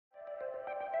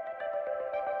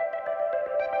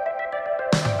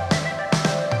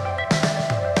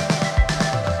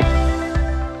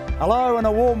Hello and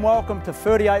a warm welcome to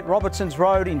 38 Robertsons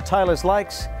Road in Taylors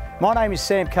Lakes. My name is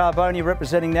Sam Carbone,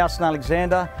 representing Nelson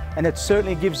Alexander, and it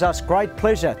certainly gives us great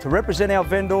pleasure to represent our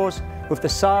vendors with the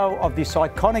sale of this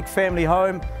iconic family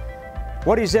home.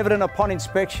 What is evident upon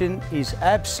inspection is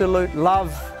absolute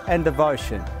love and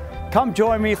devotion. Come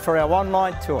join me for our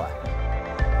online tour.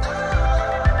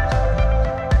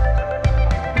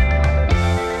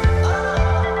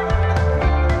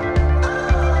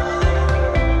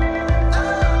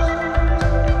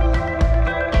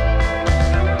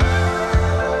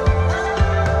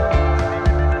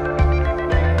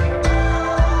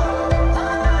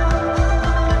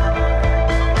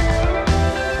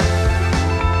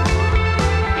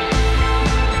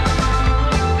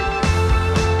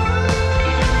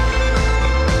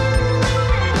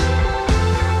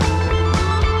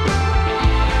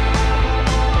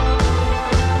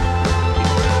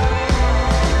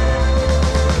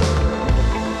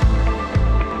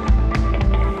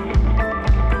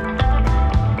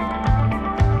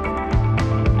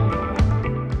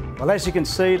 Well, as you can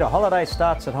see, the holiday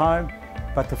starts at home,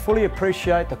 but to fully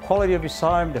appreciate the quality of this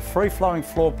home, the free-flowing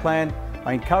floor plan,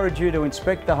 I encourage you to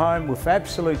inspect the home with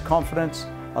absolute confidence.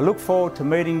 I look forward to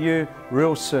meeting you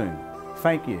real soon.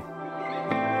 Thank you.